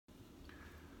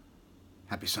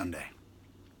Happy Sunday.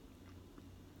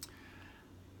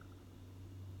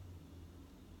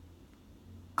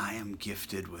 I am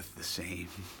gifted with the same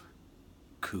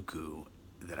cuckoo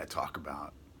that I talk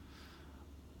about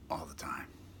all the time.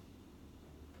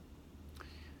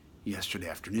 Yesterday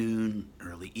afternoon,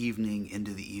 early evening,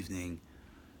 into the evening,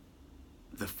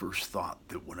 the first thought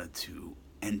that wanted to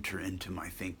enter into my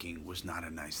thinking was not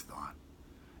a nice thought.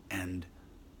 And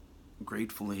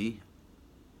gratefully,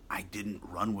 I didn't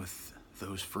run with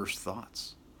those first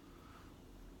thoughts.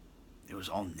 It was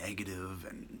all negative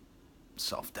and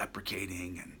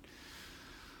self-deprecating, and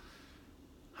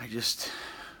I just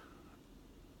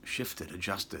shifted,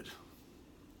 adjusted.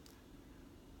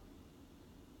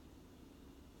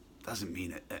 Doesn't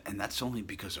mean it, and that's only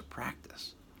because of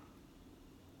practice.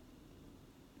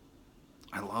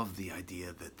 I love the idea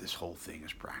that this whole thing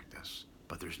is practice,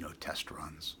 but there's no test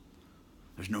runs.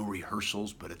 There's no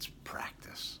rehearsals, but it's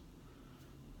practice.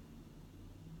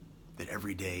 That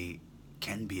every day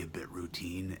can be a bit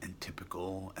routine and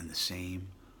typical and the same.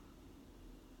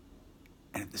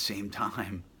 And at the same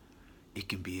time, it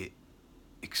can be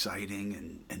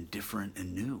exciting and different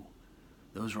and new.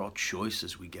 Those are all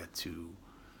choices we get to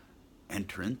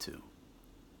enter into.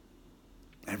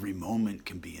 Every moment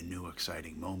can be a new,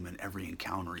 exciting moment. Every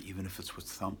encounter, even if it's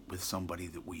with somebody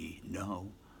that we know.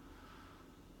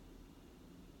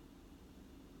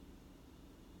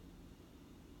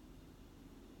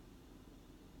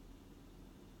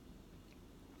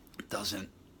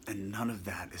 And none of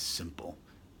that is simple,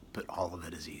 but all of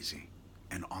it is easy.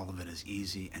 And all of it is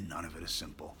easy, and none of it is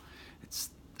simple.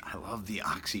 I love the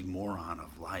oxymoron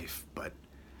of life, but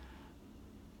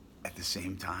at the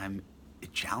same time,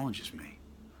 it challenges me.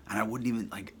 And I wouldn't even,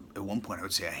 at one point I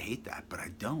would say I hate that, but I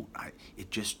don't.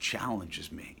 It just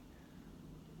challenges me.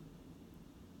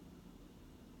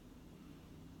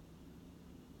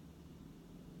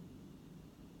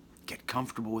 Get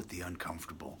comfortable with the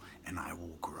uncomfortable, and I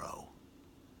will grow.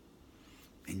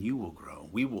 And you will grow.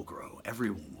 We will grow.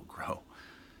 Everyone will grow.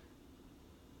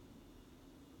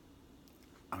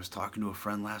 I was talking to a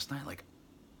friend last night,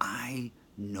 I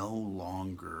no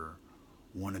longer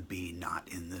want to be not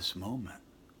in this moment.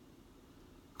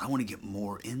 I want to get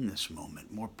more in this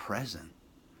moment, more present.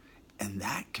 And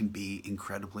that can be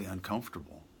incredibly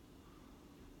uncomfortable.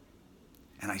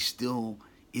 And I still,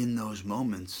 in those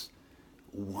moments,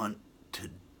 want to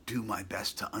do my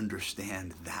best to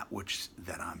understand that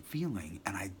I'm feeling,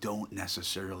 and I don't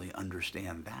necessarily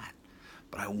understand that.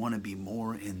 But I want to be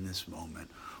more in this moment,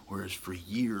 whereas for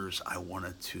years I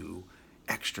wanted to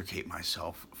extricate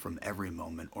myself from every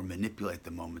moment or manipulate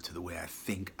the moment to the way I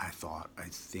think I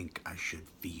should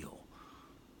feel.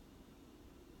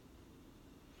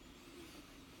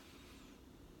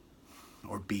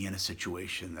 Or be in a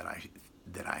situation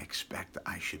that I expect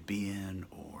I should be in,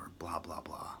 or blah, blah,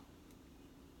 blah.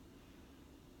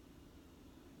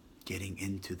 Getting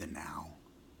into the now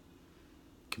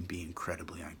can be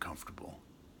incredibly uncomfortable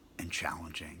and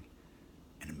challenging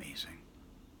and amazing.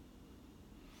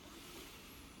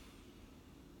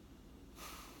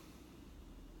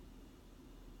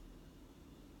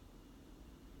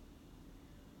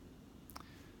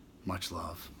 Much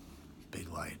love, big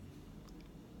light.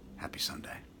 Happy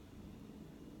Sunday.